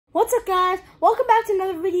What's up, guys? Welcome back to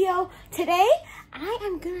another video. Today, I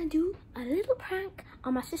am gonna do a little prank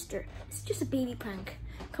on my sister. It's just a baby prank.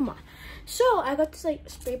 Come on. So, I got this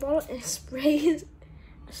spray bottle and it sprays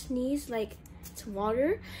a sneeze like it's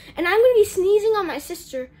water. And I'm gonna be sneezing on my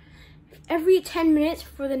sister every 10 minutes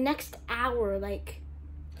for the next hour.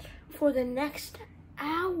 For the next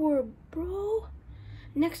hour, bro.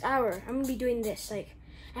 Next hour, I'm gonna be doing this. And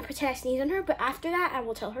pretend I sneeze on her, but after that, I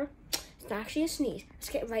will tell her it's not actually a sneeze. Let's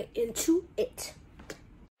get right into it.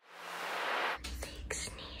 Fake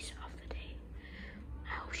sneeze of the day. I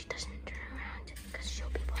hope she doesn't turn around because she'll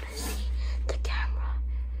be able to see the camera.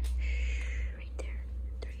 Shh, right there.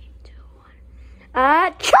 3, 2, 1.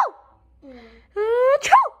 Achoo!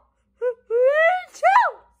 Achoo! Achoo!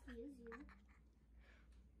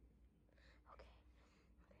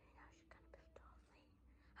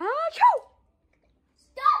 Achoo!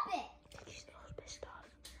 Stop it! She's still pissed off.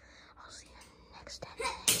 I'll see you in the next 10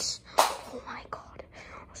 minutes. Oh my god.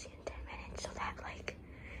 I'll see you in 10 minutes. So that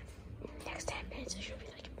in the next 10 minutes I should be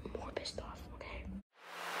more pissed off, okay?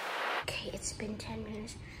 Okay, it's been 10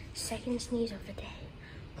 minutes. Second sneeze of the day.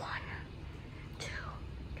 1, 2,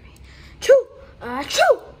 3. Choo!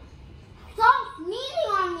 Choo! Stop sneezing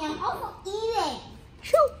on me. I'm also eating.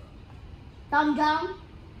 Choo! Dum dum.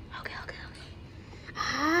 Okay.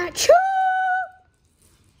 Achoo!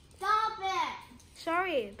 Stop it.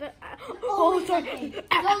 Sorry, but Sorry. sorry.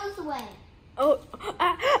 Go this way.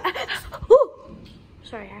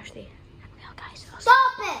 Sorry, Ashley. Okay, guys.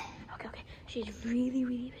 Stop it. Okay. She's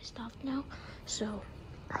really pissed off now. So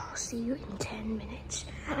I'll see you in 10 minutes.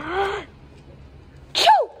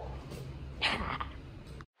 Choo!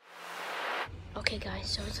 Okay, guys.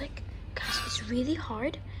 So it's really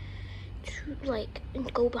hard to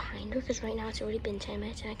go behind her because right now it's already been 10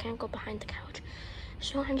 minutes and I can't go behind the couch.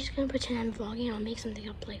 So I'm just gonna pretend I'm vlogging and I'll make something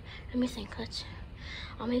up. Let me think.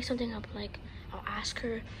 I'll make something up. I'll ask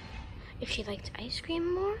her if she liked ice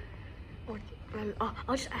cream more, or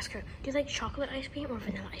I'll just ask her, do you like chocolate ice cream or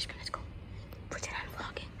vanilla ice cream? Let's go. Pretend I'm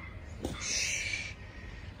vlogging. Shh.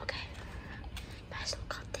 Okay. I still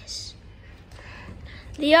got this.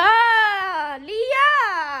 Leah!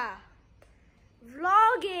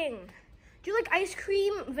 Vlogging. Do you like ice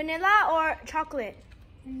cream, vanilla, or chocolate?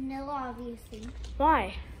 Vanilla, obviously.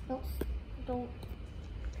 Why? Don't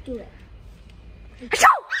do it. Achoo!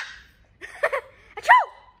 Achoo!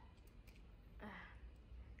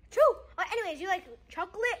 Achoo! Anyways, you like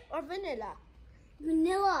chocolate or vanilla?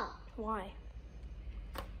 Vanilla. Why?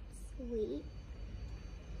 Sweet.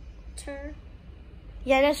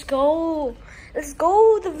 Yeah, let's go. Let's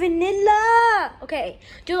go, the vanilla. Okay,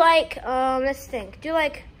 do you like, let's think. Do you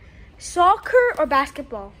like soccer or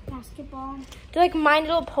basketball? Basketball. Do you like My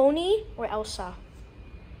Little Pony or Elsa?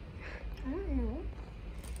 I don't know.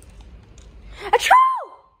 Achoo!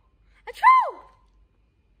 Achoo!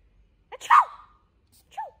 Achoo!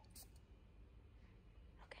 Achoo!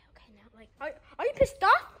 Okay, now, are you pissed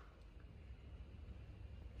off?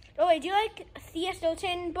 Oh, wait, do you like Thea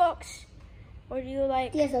Stilton books? Or do you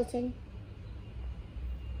like... Yes, Elton.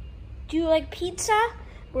 Do you like pizza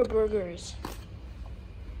or burgers?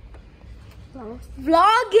 Well,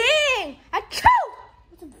 Vlogging! Achoo!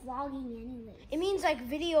 what's vlogging anyway? It means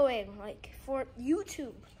videoing, for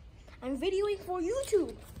YouTube. I'm videoing for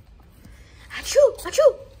YouTube. Achoo!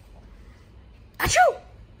 Achoo! Achoo!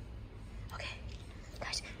 Okay,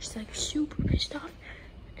 guys, she's super pissed off,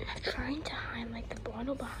 and I'm trying to hide the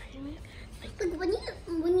bottle behind me.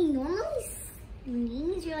 When you normally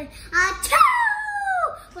sneeze, you're like, achoo!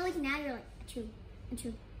 But now you're like, achoo,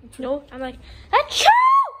 achoo, achoo. No, I'm like, achoo!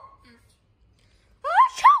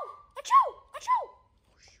 Achoo! Achoo! Achoo!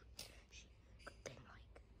 Oh shoot! Good thing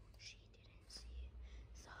she didn't see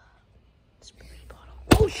the spray bottle.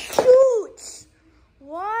 Oh shoot!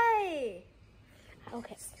 Why?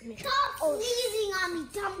 Okay, let me try. Stop sneezing on me,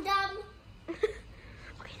 dum dum.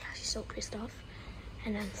 Okay, now she's so pissed off.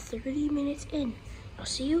 And I'm 30 minutes in. I'll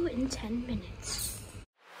see you in 10 minutes.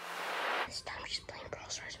 This time she's playing Brawl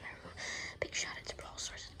Stars in my room. Big shout out to Brawl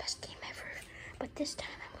Stars, the best game ever. But this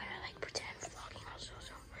time I'm gonna pretend I'm vlogging also.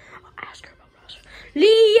 So I'll ask her about Brawl Stars.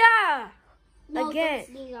 Leah! No, Again. don't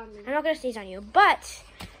sneeze on me. I'm not gonna sneeze on you, but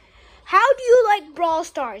how do you like Brawl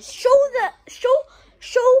Stars? Show the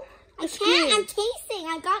screen. I'm tasting.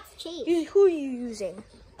 I got chased. Who are you using?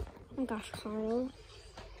 Oh my gosh, Carl.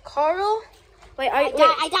 Carl? Wait, I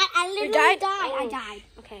literally died. Oh. I died.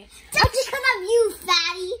 Okay. Just because of you,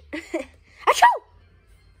 fatty. Achoo!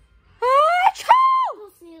 Achoo!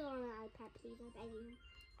 Don't sneeze on the iPad, please. I beg you.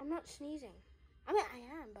 I'm not sneezing. I mean, I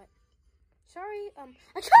am, but sorry.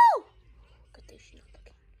 Achoo! Good thing she's not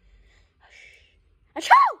looking.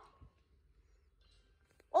 Achoo!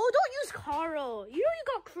 Oh, Carl. You know you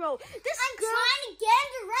got Crow. This I'm girl. trying to get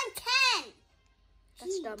him to rank 10.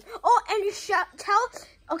 That's dumb. Oh, and you tell.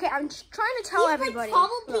 Okay, I'm trying to tell everybody. He's like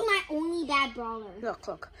probably my only bad brawler.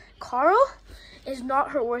 Look. Carl is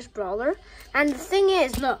not her worst brawler. And the thing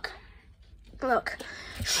is, look.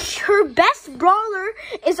 Her best brawler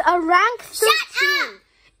is a rank 13. Shut up!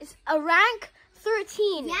 It's a rank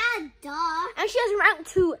 13. Yeah, duh. And she has rank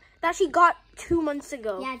 2 that she got 2 months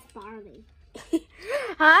ago. Yeah, it's Barley.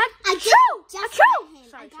 Huh? I just got him.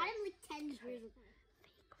 Sorry, I got him like 10 years ago.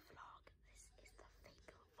 Fake vlog. This is the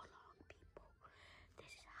fake vlog, people.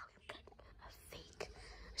 This is how you get a fake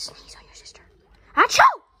sneeze on your sister.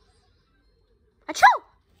 Achoo! Achoo!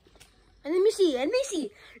 And let me see.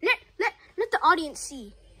 Let the audience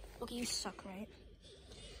see. Okay, you suck, right?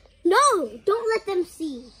 No, don't let them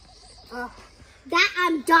see. That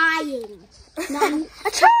I'm dying. No,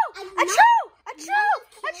 Achoo! Achoo! Achoo!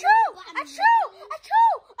 Achoo! Achoo!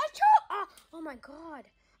 Achoo! Oh my god.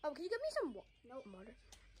 Can you get me some water?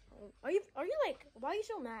 Are you like, why are you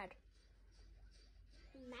so mad?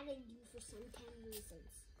 I'm mad at you for some 10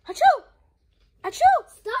 reasons. Achoo! Achoo!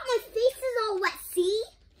 Stop, my face is all wet, see?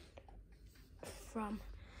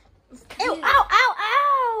 Ew,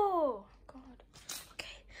 ow! God.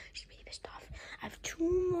 Okay, she's really pissed off. I have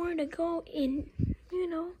 2 more to go in,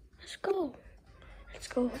 let's go.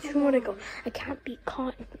 2 more to go. I can't be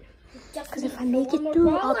caught. Because if I make it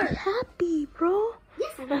through, I'll be happy, bro.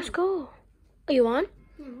 Yes, I Let's go. Are you on?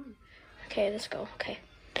 Yeah, I'm on. Okay, let's go. Okay.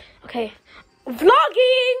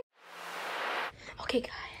 Vlogging! Okay,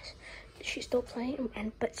 guys. She's still playing,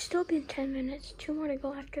 but still been 10 minutes. 2 more to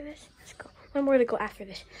go after this. Let's go. 1 more to go after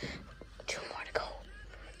this. 2 more to go.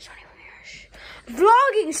 Starting from here.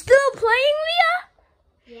 Vlogging! Still playing,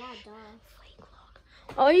 Leah? Yeah, duh. Fake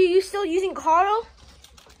vlog. Are you still using Carl?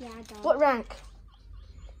 Yeah, duh. What rank?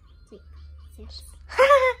 6.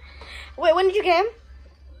 Wait, when did you get him?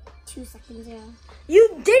 2 seconds ago. You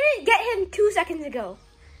didn't get him 2 seconds ago.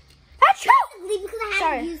 Achoo! Because I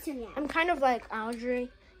haven't used him yet. I'm kind of like Audrey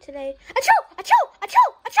today. Achoo! Achoo!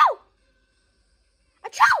 Achoo! Achoo!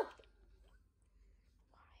 Achoo!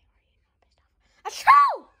 Why are you not pissed off?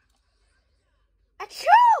 Achoo!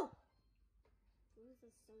 Achoo! This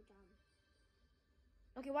is so dumb.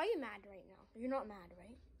 Okay, why are you mad right now? You're not mad,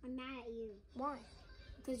 right? I'm mad at you. Why?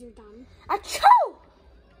 Because you're dumb. Achoo!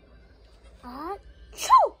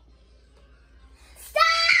 Achoo!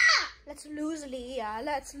 Stop! Let's lose, Leah.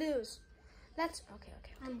 Let's lose. Okay.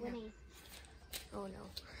 I'm winning. Oh no.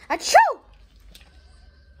 Achoo!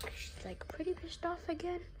 She's like pretty pissed off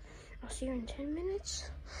again. I'll see her in 10 minutes.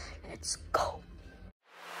 Let's go.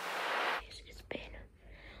 It's been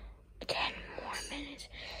 10 more minutes.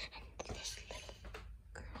 And this little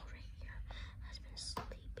girl right here has been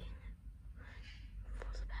sleeping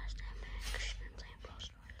for the past 10 minutes because she's been playing Brawl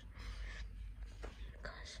Stars.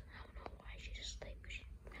 Because I don't know why she just slept.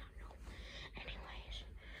 I don't know. Anyways,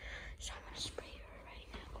 so I'm gonna spray her right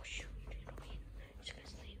now. Oh shoot, wait. She's gonna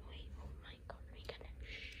sleep. Wait, oh my god, let me get it.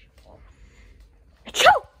 Achoo!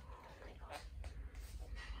 Oh my god.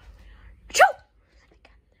 Achoo! I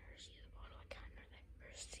can't let her see the bottle. I can't let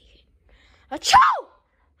her see it. Achoo!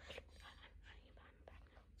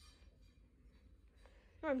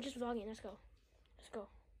 No, I'm just vlogging. Let's go.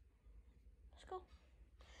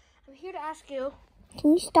 I'm here to ask you.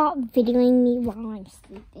 Can you stop videoing me while I'm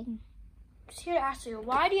sleeping? Just here to ask you,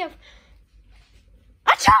 why do you have...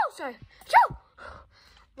 Achoo! Sorry. Achoo!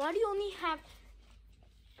 Why do you only have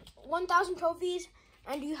 1,000 trophies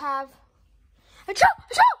and you have... Achoo!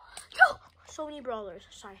 Achoo! Achoo! So many brawlers.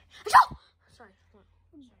 Sorry. Achoo! Sorry.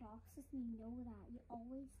 The boxes, you know that. You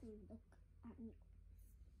always look at me.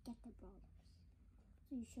 Get the brawlers.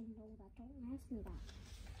 So you should know that. Don't ask me that.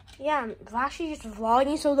 Yeah, I'm actually just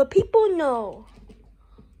vlogging so the people know.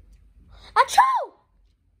 Achoo!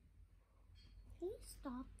 Can you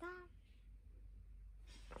stop that?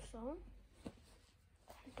 So?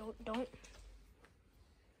 Don't.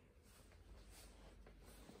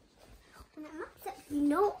 When I'm upset, you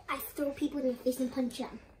know I throw people in the face and punch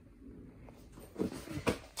them.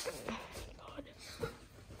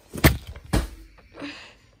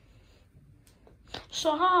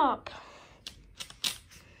 Stop.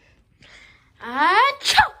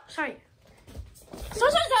 Achoo! Sorry.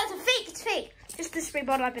 Sorry, it's fake. Just the spray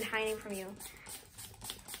bottle I've been hiding from you.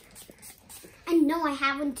 I know I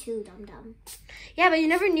have one too, dum-dum. Yeah, but you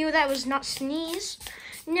never knew that was not sneeze.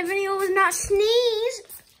 You never knew it was not sneeze.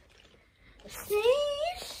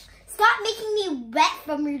 Sneeze? Stop making me wet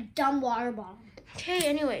from your dumb water bottle. Okay,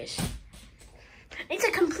 anyways. It's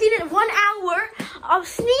a completed 1 hour of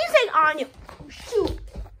sneezing on you. Oh, shoot.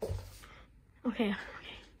 Okay.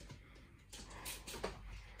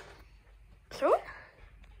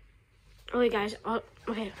 Okay, guys.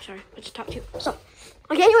 Okay, sorry. Let's talk to you. So,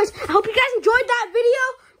 okay, anyways, I hope you guys enjoyed that video.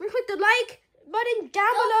 Remember, click the like button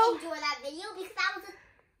down below. Enjoy that video because that was a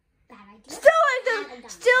bad idea.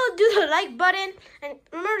 Still do the like button and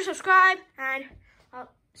remember to subscribe. And I'll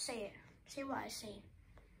say it. Say what I say.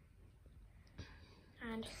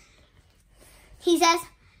 And he says,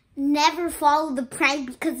 never follow the prank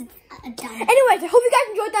because it's a dumb. Anyways, I hope you guys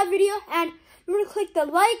enjoyed that video. And remember to click the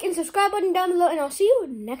like and subscribe button down below. And I'll see you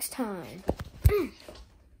next time.